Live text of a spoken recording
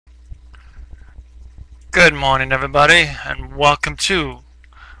Good morning, everybody, and welcome to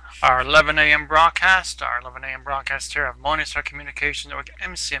our 11 a.m. broadcast. Our 11 a.m. broadcast here of Morning Star Communication Network,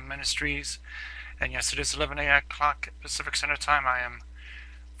 MCM Ministries. And yes, it is 11 o'clock Pacific Standard Time. I am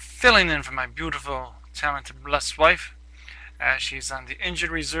filling in for my beautiful, talented, blessed wife as she's on the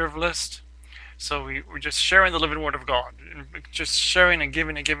injured reserve list. So we're just sharing the living Word of God, and just sharing and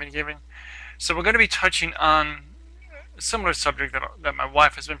giving and giving and giving. So we're going to be touching on a similar subject that my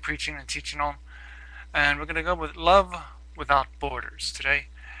wife has been preaching and teaching on. And we're going to go with love without borders today.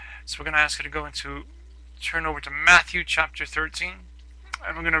 So we're going to ask you to turn over to Matthew chapter 13.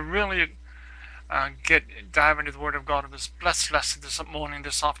 And we're going to really dive into the Word of God in this blessed lesson this morning,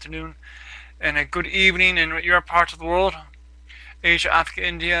 this afternoon. And a good evening in your part of the world, Asia, Africa,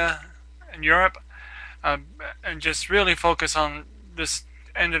 India, and Europe. And just really focus on this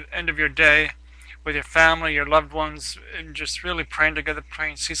end of your day with your family, your loved ones, and just really praying together,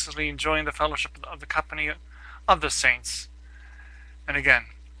 praying ceaselessly, enjoying the fellowship of the company of the saints. And again,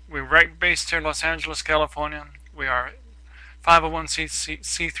 we're right based here in Los Angeles, California. We are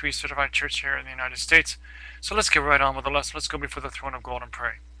 501c3 certified church here in the United States. So let's get right on with the lesson. Let's go before the throne of God and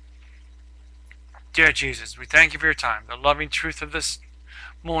pray. Dear Jesus, we thank you for your time, the loving truth of this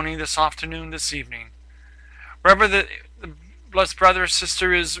morning, this afternoon, this evening. Wherever the blessed brother or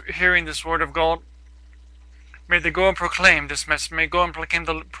sister is hearing this word of God, may they go and proclaim this message. May go and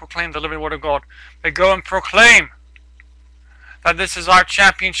proclaim the living Word of God. May go and proclaim that this is our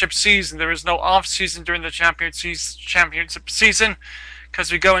championship season. There is no off season during the championship season, because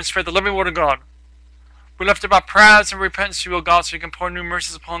we go and spread the living Word of God. We lift up our prayers and repentance to you, O God, so you can pour new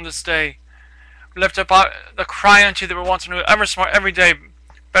mercies upon this day. We lift up the cry unto you that we want to know ever so more every day,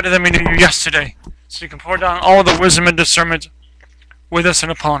 better than we knew you yesterday, so you can pour down all the wisdom and discernment with us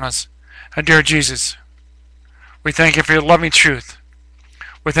and upon us. And dear Jesus, we thank you for your loving truth.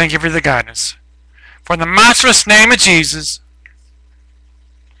 We thank you for the guidance. For in the matchless name of Jesus,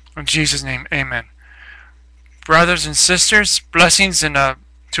 in Jesus' name, amen. Brothers and sisters, blessings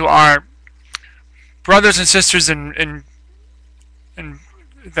to our brothers and sisters in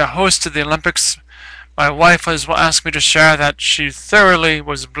the host of the Olympics. My wife has asked me to share that she thoroughly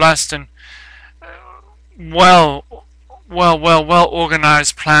was blessed and well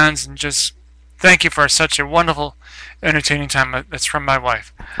organized plans, and just thank you for such a wonderful, entertaining time. That's from my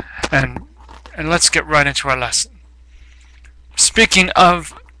wife. And let's get right into our lesson. Speaking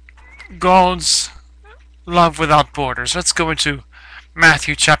of God's love without borders, let's go into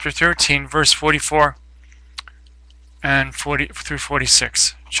Matthew chapter 13, verse 44 and 40 through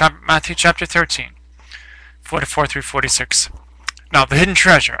 46. Matthew chapter 13, 44 through 46. Now, the hidden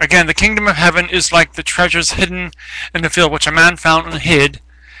treasure. Again, the kingdom of heaven is like the treasures hidden in the field, which a man found and hid.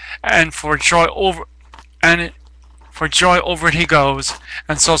 And for joy over it he goes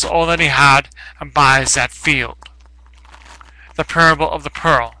and sells all that he had and buys that field. The parable of the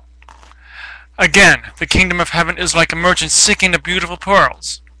pearl. Again, the kingdom of heaven is like a merchant seeking the beautiful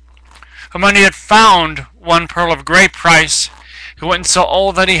pearls. And when he had found one pearl of great price, he went and sold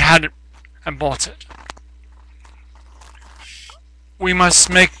all that he had and bought it. We must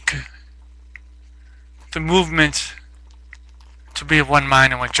make the movement to be of one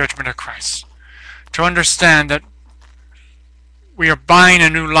mind and one judgment of Christ. To understand that we are buying a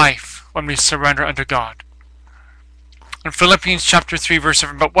new life when we surrender unto God. In Philippians chapter 3 verse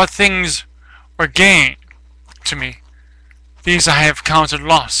 7, but what things were gain to me, these I have counted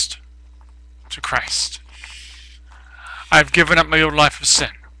lost to Christ. I have given up my old life of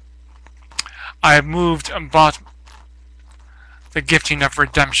sin. I have moved and bought the gifting of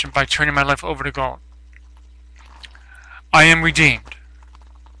redemption by turning my life over to God. I am redeemed.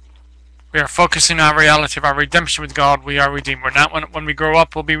 We are focusing on our reality of our redemption with God. We are redeemed. We're not when we grow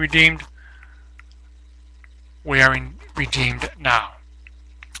up, we'll be redeemed. We are redeemed now.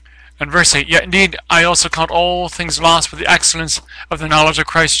 And verse 8, yet indeed I also count all things lost for the excellence of the knowledge of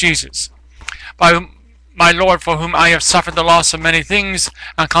Christ Jesus, by my Lord, for whom I have suffered the loss of many things,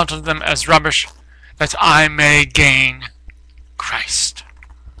 and counted them as rubbish, that I may gain Christ.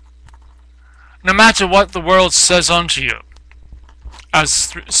 No matter what the world says unto you,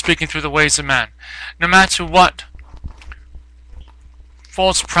 as speaking through the ways of man, no matter what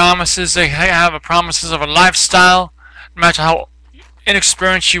false promises they have, promises of a lifestyle, no matter how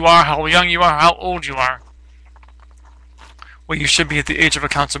inexperienced you are, how young you are, how old you are, well, you should be at the age of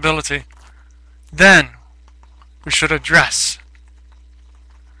accountability, then we should address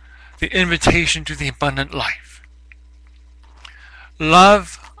the invitation to the abundant life.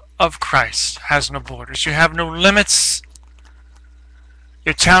 Love of Christ has no borders. You have no limits.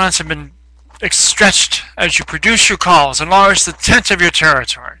 Your talents have been stretched as you produce your calls. Enlarge the tent of your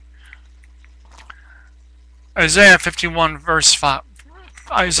territory. Isaiah 51 verse 5.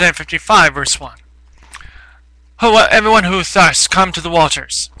 Isaiah 55 verse 1. Everyone who thirsts, come to the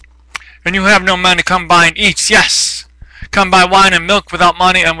waters. And you have no money, come buy and eat. Yes! Come buy wine and milk without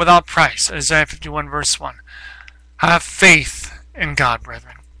money and without price. Isaiah 51 verse 1. Have faith in God,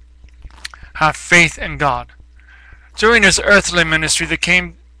 brethren. Have faith in God. During his earthly ministry, the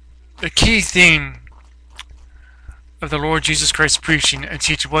key theme of the Lord Jesus Christ's preaching and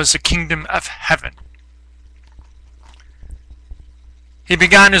teaching was the kingdom of heaven. He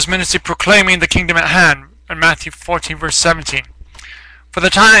began his ministry proclaiming the kingdom at hand in Matthew 14 verse 17. From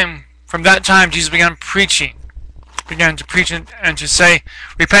that time, Jesus began to preach and to say,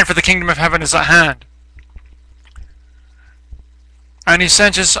 repent, for the kingdom of heaven is at hand. And he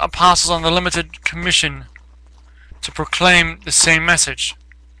sent his apostles on the limited commission to proclaim the same message.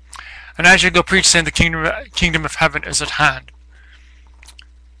 And as you go preach, saying the kingdom of heaven is at hand.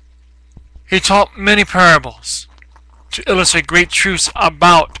 He taught many parables to illustrate great truths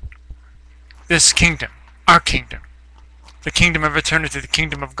about this kingdom, our kingdom, the kingdom of eternity, the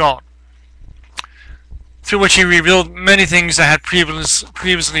kingdom of God, through which he revealed many things that had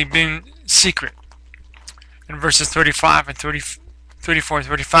previously been secret. In verses 35 and 34 and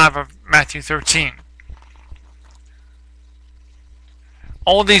 35 of Matthew 13.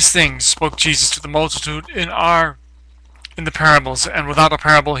 All these things spoke Jesus to the multitude in the parables, and without a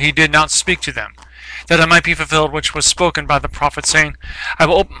parable he did not speak to them, that it might be fulfilled which was spoken by the prophet, saying, I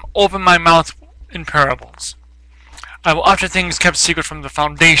will open my mouth in parables. I will utter things kept secret from the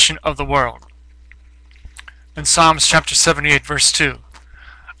foundation of the world. In Psalms chapter 78 verse 2.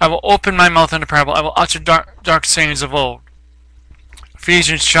 I will open my mouth in a parable. I will utter dark sayings of old.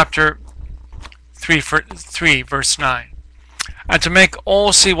 Ephesians chapter 3 verse 9. And to make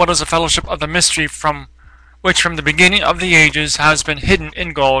all see what is the fellowship of the mystery which from the beginning of the ages has been hidden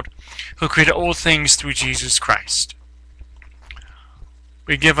in God, who created all things through Jesus Christ.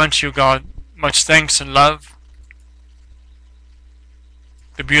 We give unto you, God, much thanks and love,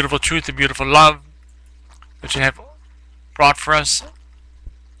 the beautiful truth, the beautiful love that you have brought for us,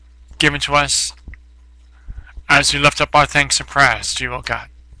 given to us, as we lift up our thanks and prayers to you, O God.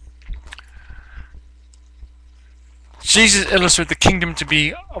 Jesus illustrated the kingdom to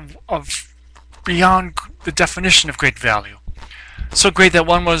be of beyond the definition of great value. So great that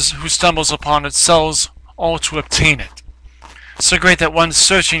one who stumbles upon it sells all to obtain it. So great that one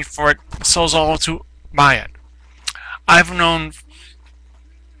searching for it sells all to buy it. I've known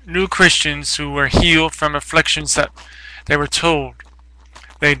new Christians who were healed from afflictions that they were told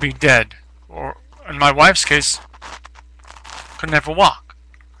they'd be dead. Or, in my wife's case, could never walk.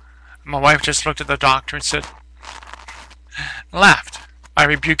 My wife just looked at the doctor and said, laughed. I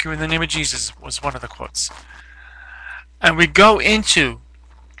rebuke you in the name of Jesus was one of the quotes. And we go into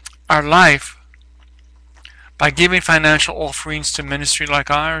our life by giving financial offerings to ministry like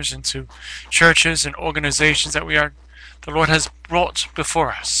ours and to churches and organizations that the Lord has brought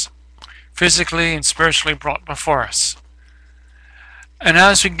before us, physically and spiritually brought before us. And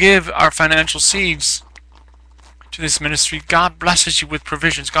as we give our financial seeds to this ministry, God blesses you with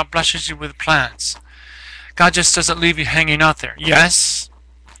provisions. God blesses you with plans. God just doesn't leave you hanging out there. Yes,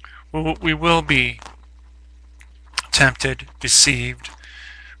 we will be tempted, deceived.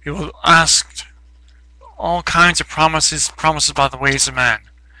 We will ask all kinds of promises by the ways of man.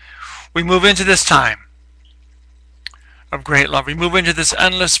 We move into this time of great love. We move into this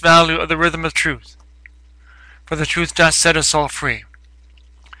endless value of the rhythm of truth. For the truth does set us all free.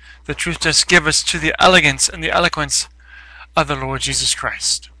 The truth does give us to the elegance and the eloquence of the Lord Jesus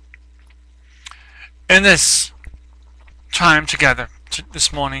Christ. In this time together,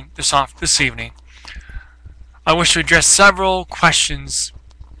 this morning, this evening, I wish to address several questions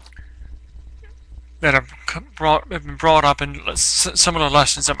that have been brought up in some of the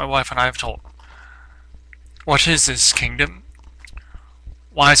lessons that my wife and I have taught. What is this kingdom?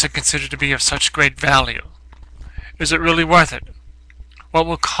 Why is it considered to be of such great value? Is it really worth it? What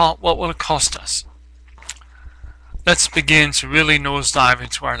will it cost us? Let's begin to really nosedive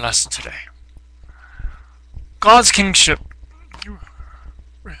into our lesson today. God's kingship,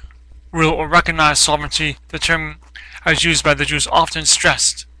 rule or recognized sovereignty, the term as used by the Jews, often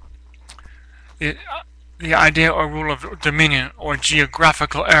stressed the idea or rule of dominion or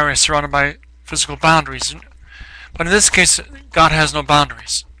geographical area surrounded by physical boundaries. But in this case, God has no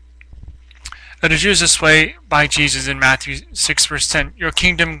boundaries. It is used this way by Jesus in Matthew 6 verse 10. Your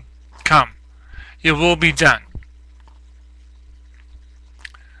kingdom come, your will be done.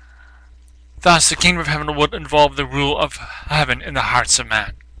 Thus, the kingdom of heaven would involve the rule of heaven in the hearts of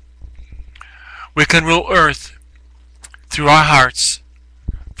man. We can rule earth through our hearts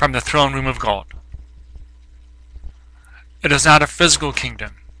from the throne room of God. It is not a physical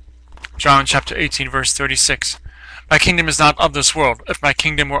kingdom. John chapter 18 verse 36. My kingdom is not of this world. If my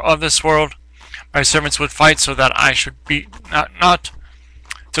kingdom were of this world, my servants would fight so that I should be not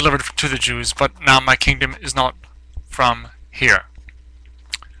delivered to the Jews, but now my kingdom is not from here,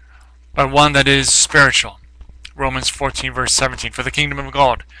 but one that is spiritual. Romans 14 verse 17. For the kingdom of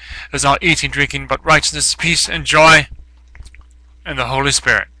God is not eating, drinking, but righteousness, peace, and joy in the Holy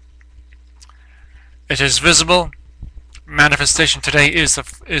Spirit. It is visible. Manifestation today is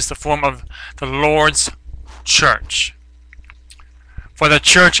the form of the Lord's church. For the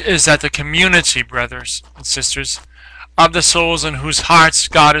church is that the community, brothers and sisters, of the souls in whose hearts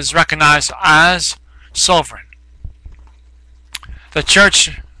God is recognized as sovereign. The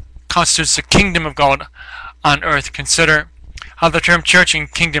church constitutes the kingdom of God on earth. Consider how the term church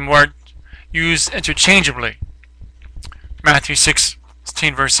and kingdom were used interchangeably. Matthew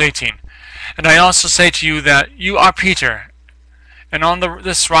 16 verse 18. And I also say to you that you are Peter, and on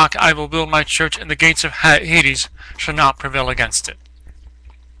this rock I will build my church, and the gates of Hades shall not prevail against it.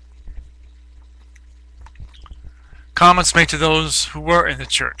 Comments made to those who were in the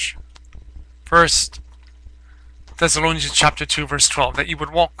church. First Thessalonians chapter 2 verse 12, that you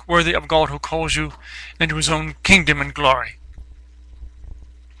would walk worthy of God who calls you into his own kingdom and glory.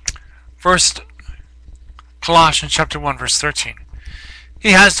 First Colossians chapter 1 verse 13.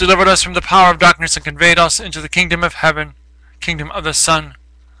 He has delivered us from the power of darkness and conveyed us into the kingdom of heaven, kingdom of the Son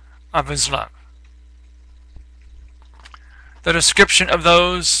of his love. The description of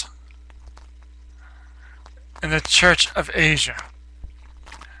those in the church of Asia,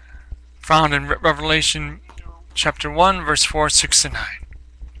 found in Revelation chapter 1 verse 4, 6, and 9.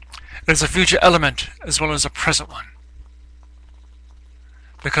 It is a future element as well as a present one.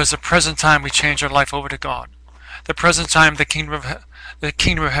 Because the present time we change our life over to God. The present time the kingdom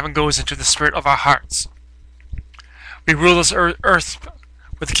of heaven goes into the spirit of our hearts. We rule this earth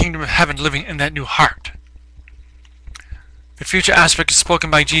with the kingdom of heaven living in that new heart. The future aspect is spoken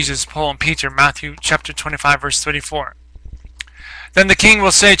by Jesus, Paul, and Peter, Matthew chapter 25 verse 34. Then the king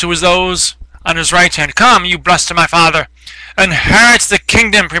will say to those on his right hand, come, you blessed of my Father, inherit the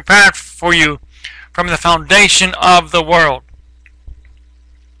kingdom prepared for you from the foundation of the world.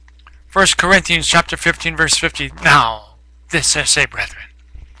 1 Corinthians chapter 15 verse 50. Now, this I say, brethren,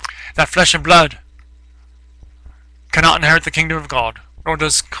 that flesh and blood cannot inherit the kingdom of God, nor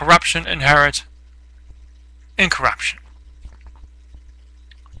does corruption inherit incorruption.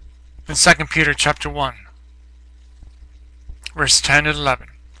 In 2 Peter chapter 1 verse 10 and 11.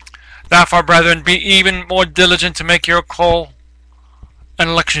 Therefore, brethren, be even more diligent to make your call and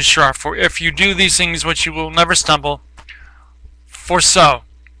election sure. For if you do these things, which you will never stumble, for so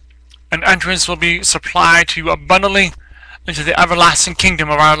an entrance will be supplied to you abundantly into the everlasting kingdom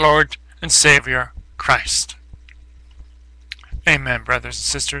of our Lord and Savior, Christ. Amen, brothers and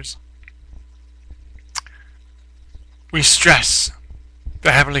sisters. We stress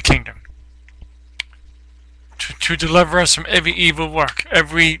the heavenly kingdom to deliver us from every evil work,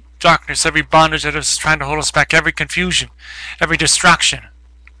 every darkness, every bondage that is trying to hold us back, every confusion, every distraction.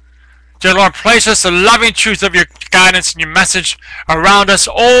 Dear Lord, place us the loving truth of your guidance and your message around us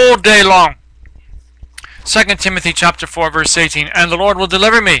all day long. 2 Timothy chapter 4 verse 18. And the Lord will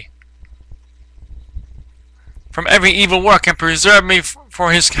deliver me from every evil work and preserve me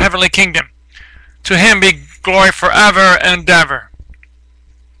for his heavenly kingdom. To him be glory forever and ever.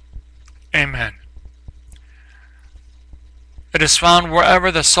 Amen. It is found wherever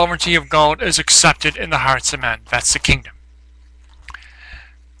the sovereignty of God is accepted in the hearts of men. That's the kingdom.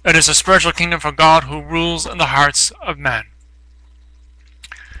 It is a spiritual kingdom for God who rules in the hearts of men.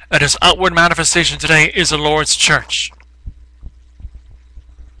 And its outward manifestation today is the Lord's church.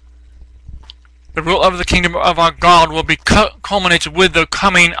 The rule of the kingdom of our God will be culminated with the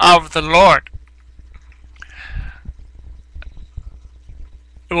coming of the Lord.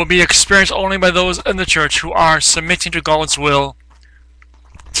 It will be experienced only by those in the church who are submitting to God's will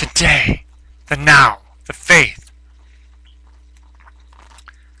today, the now, the faith.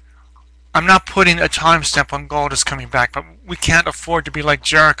 I'm not putting a timestamp on God is coming back, but we can't afford to be like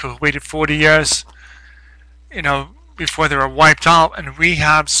Jericho, who waited 40 years, before they were wiped out, and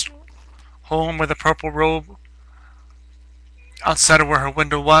Rahab's home with a purple robe outside of where her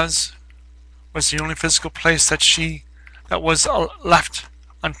window was the only physical place that was left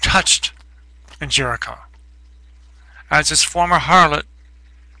untouched in Jericho. As this former harlot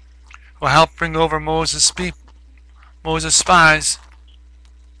will help bring over Moses' spies,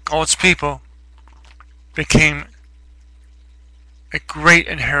 God's people became a great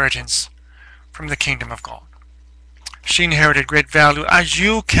inheritance from the kingdom of God. She inherited great value, as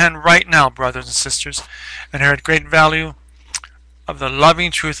you can right now, brothers and sisters, inherit great value of the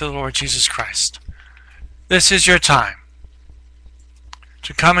loving truth of the Lord Jesus Christ. This is your time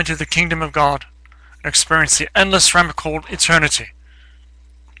to come into the kingdom of God and experience the endless realm called eternity.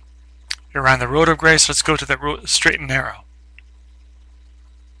 You're on the road of grace. Let's go to the road straight and narrow.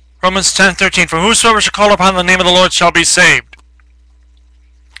 Romans 10:13. For whosoever shall call upon the name of the Lord shall be saved.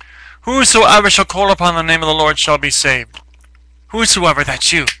 Whosoever shall call upon the name of the Lord shall be saved. Whosoever,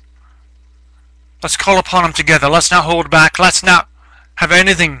 that's you. Let's call upon him together. Let's not hold back. Let's not have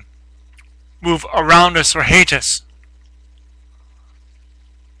anything move around us or hate us.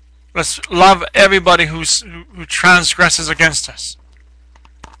 Let's love everybody who transgresses against us.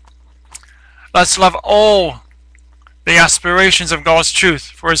 Let's love all the aspirations of God's truth,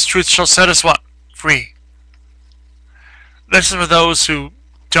 for his truth shall set us what? Free. This is for those who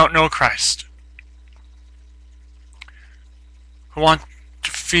don't know Christ, who want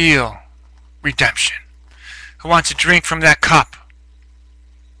to feel redemption, who want to drink from that cup,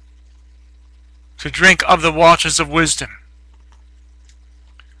 to drink of the waters of wisdom.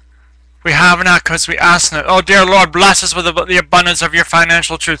 We have not because we ask not. Oh, dear Lord, bless us with the abundance of your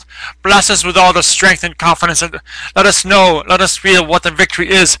financial truth. Bless us with all the strength and confidence. Let us know, let us feel what the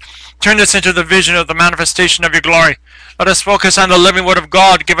victory is. Turn this into the vision of the manifestation of your glory. Let us focus on the living word of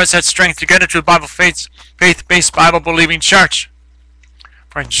God. Give us that strength to get into a Bible faith-based, Bible-believing church.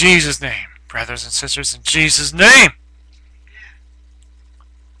 For in Jesus' name, brothers and sisters, in Jesus' name,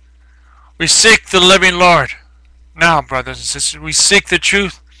 we seek the living Lord. Now, brothers and sisters, we seek the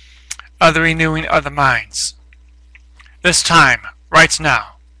truth of the renewing of the minds. This time, right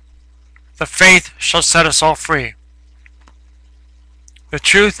now, the faith shall set us all free. The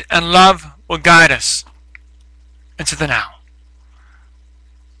truth and love will guide us into the now.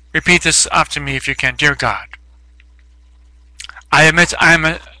 Repeat this after me if you can. Dear God, I admit I am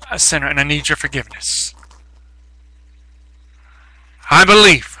a sinner and I need your forgiveness. I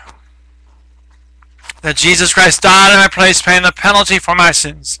believe that Jesus Christ died in my place, paying the penalty for my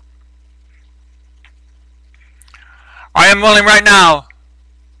sins. I am willing right now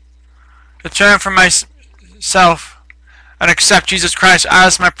to turn from myself and accept Jesus Christ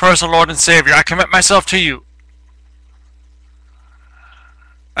as my personal Lord and Savior. I commit myself to you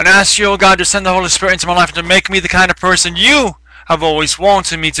and ask you, O God, to send the Holy Spirit into my life and to make me the kind of person you have always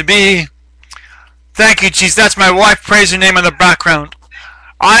wanted me to be. Thank you, Jesus. That's my wife. Praise your name in the background.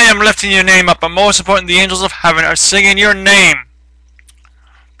 I am lifting your name up, but most important, the angels of heaven are singing your name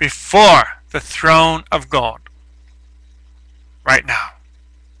before the throne of God right now.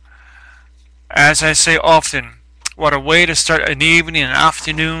 As I say often, what a way to start an evening, an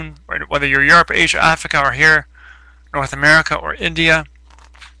afternoon, whether you're Europe, Asia, Africa, or here, North America, or India.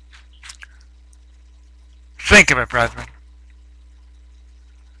 Think of it, brethren.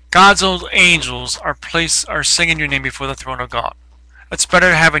 God's own angels are singing your name before the throne of God. It's better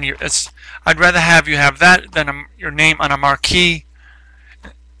to have I'd rather have you have that than your name on a marquee,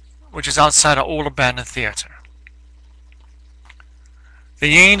 which is outside an old abandoned theater.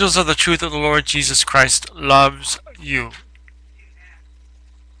 The angels of the truth of the Lord Jesus Christ loves you.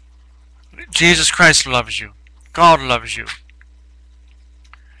 Jesus Christ loves you. God loves you.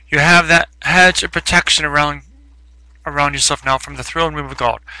 You have that hedge of protection around yourself now from the throne room of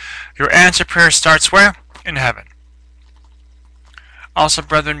God. Your answer prayer starts where? In heaven. Also,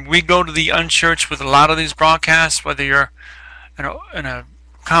 brethren, we go to the unchurched with a lot of these broadcasts, whether you're in a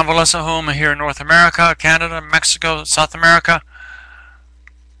convalescent home here in North America, Canada, Mexico, South America.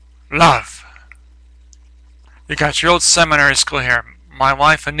 Love. You got your old seminary school here. My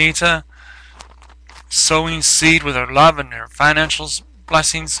wife, Anita, sowing seed with her love and her financial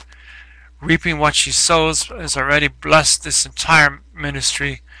blessings, reaping what she sows, has already blessed this entire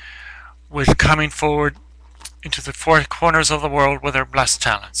ministry with coming forward into the four corners of the world with her blessed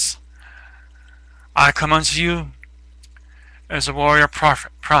talents. I come unto you as a warrior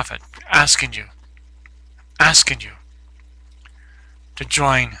prophet, asking you to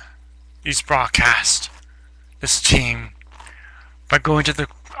join these broadcasts, this team, by going to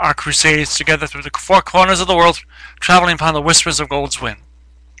our crusades together through the four corners of the world, traveling upon the whispers of God's wind,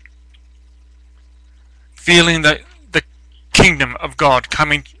 feeling the kingdom of God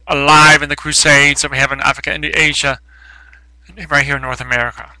coming alive in the crusades that we have in Africa, India, Asia, and right here in North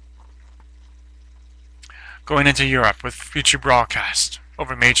America. Going into Europe with future broadcasts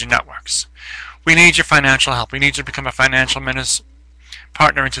over major networks. We need your financial help. We need you to become a financial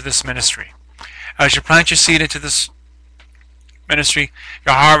partner into this ministry. As you plant your seed into this ministry,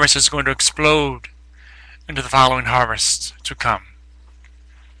 your harvest is going to explode into the following harvests to come.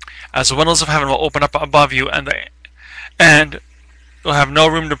 As the windows of heaven will open up above you, and you'll have no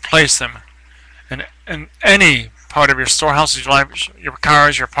room to place them in any part of your storehouses, your life, your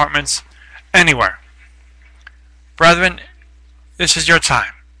cars, your apartments, anywhere. Brethren, this is your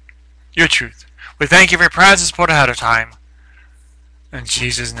time, your truth. We thank you for your prayers and support ahead of time. In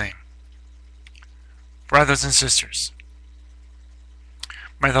Jesus' name. Brothers and sisters,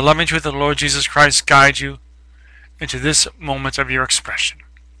 may the loving truth of the Lord Jesus Christ guide you into this moment of your expression.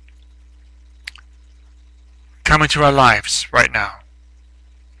 Come into our lives right now.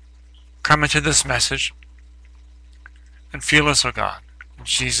 Come into this message and feel us, O God, in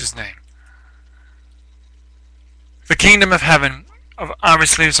Jesus' name. The kingdom of heaven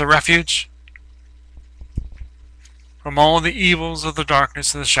obviously is a refuge from all the evils of the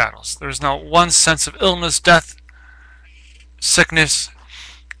darkness and the shadows. There is not one sense of illness, death, sickness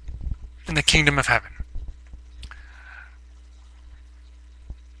in the kingdom of heaven.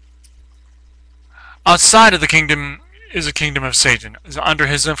 Outside of the kingdom is a kingdom of Satan. Under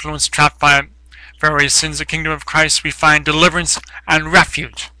his influence, trapped by various sins, the kingdom of Christ, we find deliverance and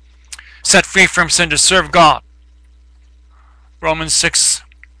refuge. Set free from sin to serve God. Romans 6,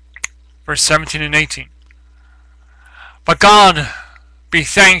 verse 17 and 18. But God be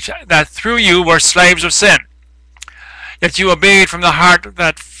thanked that through you were slaves of sin, yet you obeyed from the heart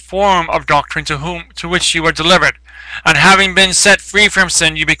that form of doctrine to which you were delivered, and having been set free from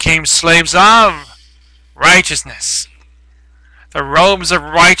sin, you became slaves of righteousness. The robes of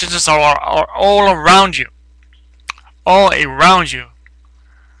righteousness are all around you. All around you.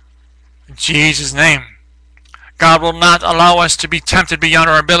 In Jesus' name. God will not allow us to be tempted beyond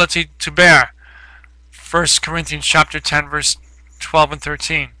our ability to bear. 1 Corinthians chapter 10, verse 12 and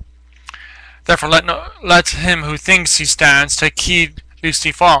 13. Therefore let him who thinks he stands take heed lest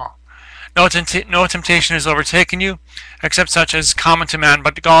he fall. No temptation has overtaken you, except such as is common to man,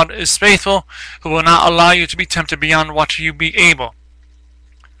 but God is faithful, who will not allow you to be tempted beyond what you be able.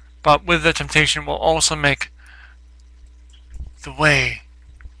 But with the temptation will also make the way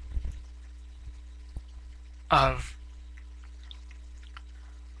of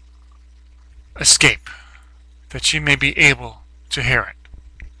escape, that you may be able to hear it.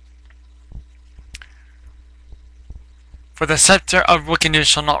 For the scepter of wickedness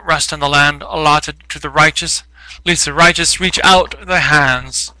shall not rest in the land allotted to the righteous, lest the righteous reach out their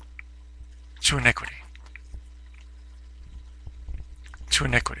hands to iniquity. To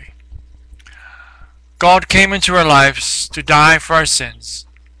iniquity. God came into our lives to die for our sins,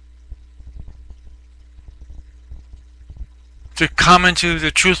 to come into the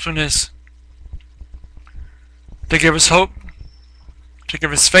truthfulness, to give us hope, to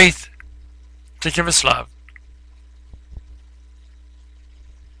give us faith, to give us love,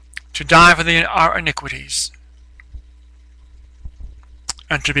 to die for our iniquities,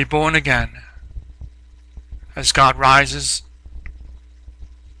 and to be born again as God rises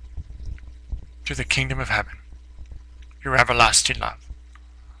to the kingdom of heaven, your everlasting love.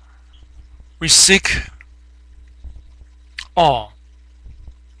 We seek all.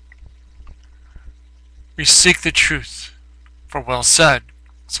 We seek the truth, for well said,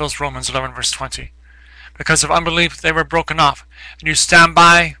 so is Romans 11 verse 20. Because of unbelief they were broken off, and you stand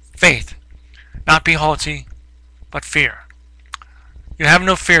by faith, not be haughty, but fear. You have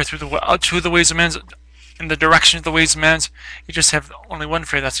no fear through the ways of men, in the direction of the ways of men. You just have only one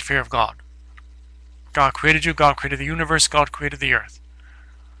fear, that's the fear of God. God created you, God created the universe, God created the earth.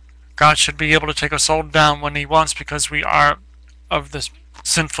 God should be able to take us all down when He wants, because we are of this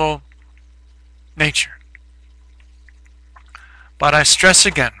sinful nature. But I stress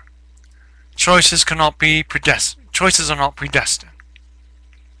again, choices are not predestined.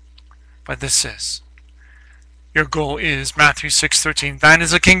 But this is. Your goal is Matthew 6:13. Thine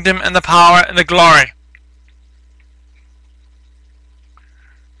is the kingdom and the power and the glory,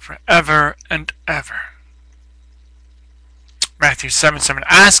 forever and ever. Matthew 7:7.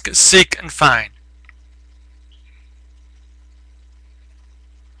 Ask, seek, and find.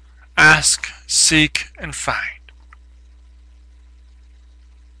 Ask, seek, and find.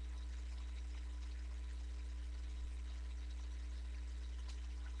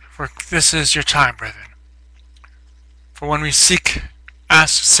 For this is your time, brethren. For when we seek,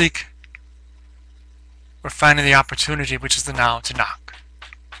 ask, seek, we're finding the opportunity, which is the now, to knock.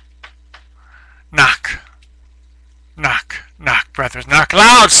 Knock. Knock. Knock, brethren. Knock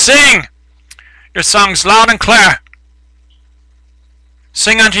loud. Sing your songs loud and clear.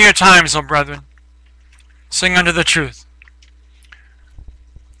 Sing unto your times, O brethren. Sing unto the truth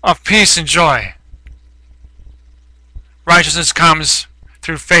of peace and joy. Righteousness comes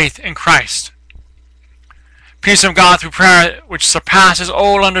through faith in Christ. Peace of God through prayer, which surpasses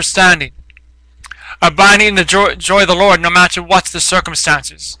all understanding. Abiding in the joy of the Lord, no matter what the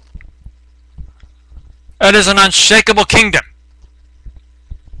circumstances. It is an unshakable kingdom.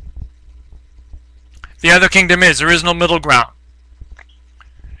 The other kingdom is, there is no middle ground.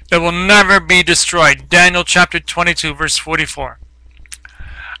 It will never be destroyed. Daniel chapter 22 verse 44.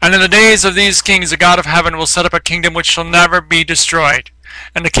 And in the days of these kings, the God of heaven will set up a kingdom which shall never be destroyed.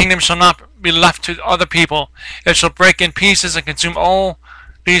 And the kingdom shall not be left to other people. It shall break in pieces and consume all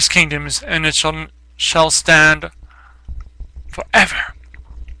these kingdoms, and it shall stand forever.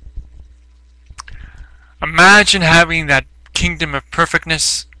 Imagine having that kingdom of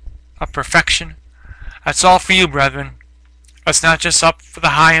perfectness, of perfection. That's all for you, brethren. It's not just up for the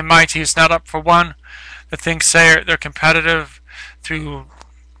high and mighty. It's not up for one that thinks they're competitive through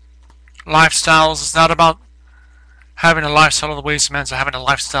lifestyles. It's not about having a lifestyle of the ways of men. It's having a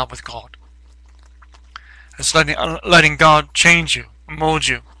lifestyle with God. It's letting God change you, mold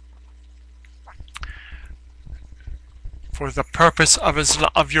you, for the purpose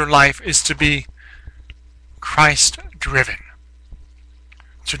of your life is to be Christ-driven,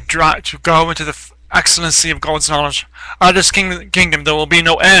 to go into the excellency of God's knowledge. Out of this kingdom there will be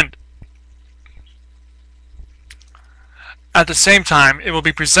no end. At the same time, it will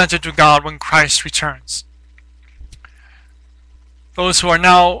be presented to God when Christ returns. Those who are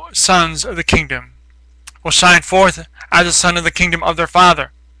now sons of the kingdom will shine forth as a son of the kingdom of their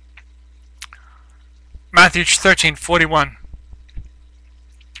Father. Matthew 13:41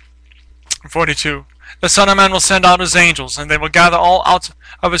 and 42. The Son of Man will send out his angels, and they will gather all out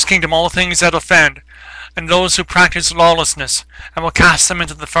of his kingdom all things that offend, and those who practice lawlessness, and will cast them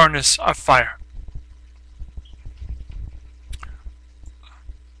into the furnace of fire.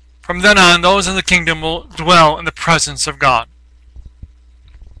 From then on, those in the kingdom will dwell in the presence of God.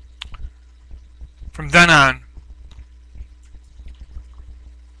 From then on,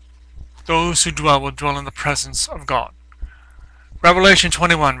 those who dwell will dwell in the presence of God. Revelation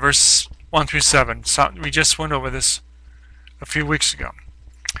 21, verse 1 through 7. So we just went over this a few weeks ago.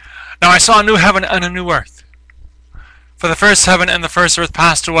 Now I saw a new heaven and a new earth. For the first heaven and the first earth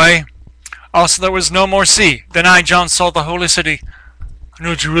passed away. Also there was no more sea. Then I, John, saw the holy city,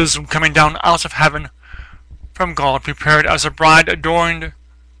 New Jerusalem, coming down out of heaven from God, prepared as a bride adorned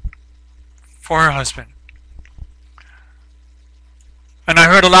for her husband. And I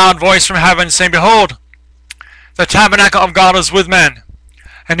heard a loud voice from heaven saying, Behold, the tabernacle of God is with men,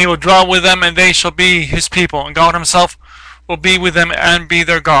 and he will dwell with them, and they shall be his people, and God himself will be with them and be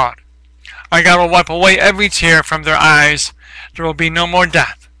their God. And God will wipe away every tear from their eyes. There will be no more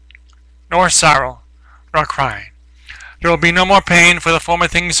death, nor sorrow, nor crying. There will be no more pain, for the former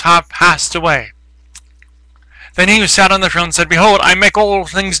things have passed away. Then he who sat on the throne said, Behold, I make all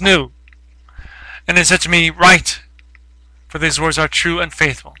things new. And he said to me, Write, for these words are true and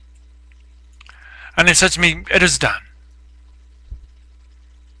faithful. And he said to me, It is done.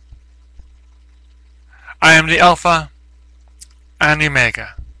 I am the Alpha and the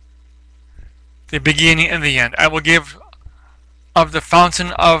Omega, the beginning and the end. I will give of the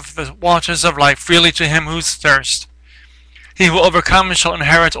fountain of the waters of life freely to him who thirsts. He who overcomes shall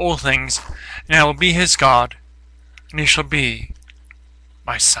inherit all things, and I will be his God, and he shall be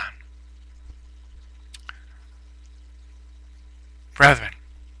my son. Brethren,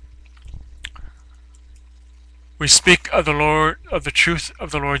 we speak of the Lord, of the truth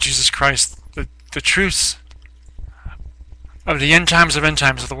of the Lord Jesus Christ, the truths of the end times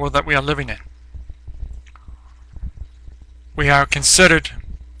of the world that we are living in. We are considered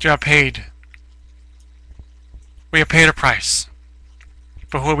to have paid. We have paid a price.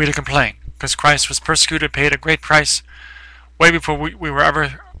 But who are we to complain? Because Christ was persecuted, paid a great price, way before we were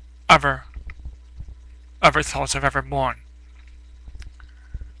ever thought of ever born.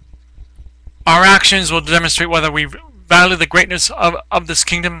 Our actions will demonstrate whether we value the greatness of this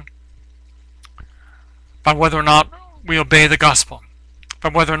kingdom, by whether or not we obey the gospel, by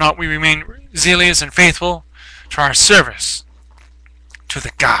whether or not we remain zealous and faithful to our service to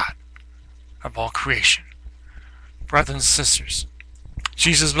the God of all creation. Brothers and sisters,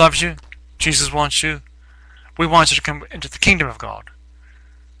 Jesus loves you. Jesus wants you. We want you to come into the kingdom of God.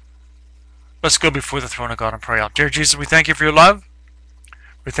 Let's go before the throne of God and pray out. Dear Jesus, we thank you for your love.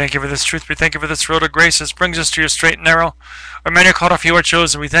 We thank you for this truth. We thank you for this road of grace. This brings us to your straight and narrow. Where many are called, a few are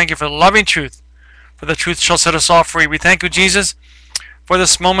chosen. We thank you for the loving truth. For the truth shall set us all free. We thank you, Jesus, for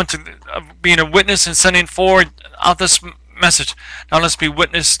this moment of being a witness and sending forward out this message. Now let's be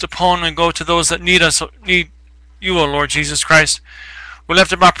witnessed upon and go to those that need us, need you, O Lord Jesus Christ. We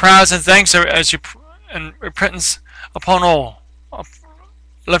lift up our prayers and thanks as you and repentance upon all,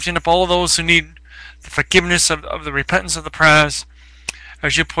 lifting up all those who need the forgiveness of the repentance of the prayers,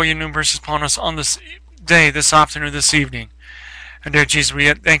 as you pour your new mercies upon us on this day, this afternoon, this evening. And dear Jesus,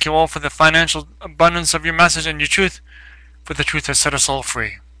 we thank you all for the financial abundance of your message and your truth, for the truth has set us all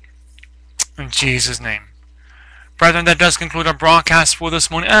free. In Jesus' name. Brethren, that does conclude our broadcast for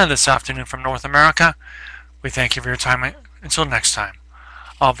this morning and this afternoon from North America. We thank you for your time. Until next time.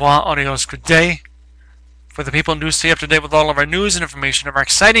 Au revoir, adios, good day. For the people who do stay up to date with all of our news and information of our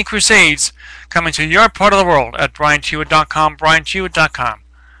exciting crusades coming to your part of the world at BryantHewitt.com, BryantHewitt.com.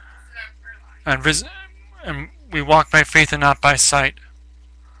 And we walk by faith and not by sight.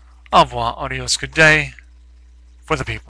 Au revoir, adios, good day. For the people.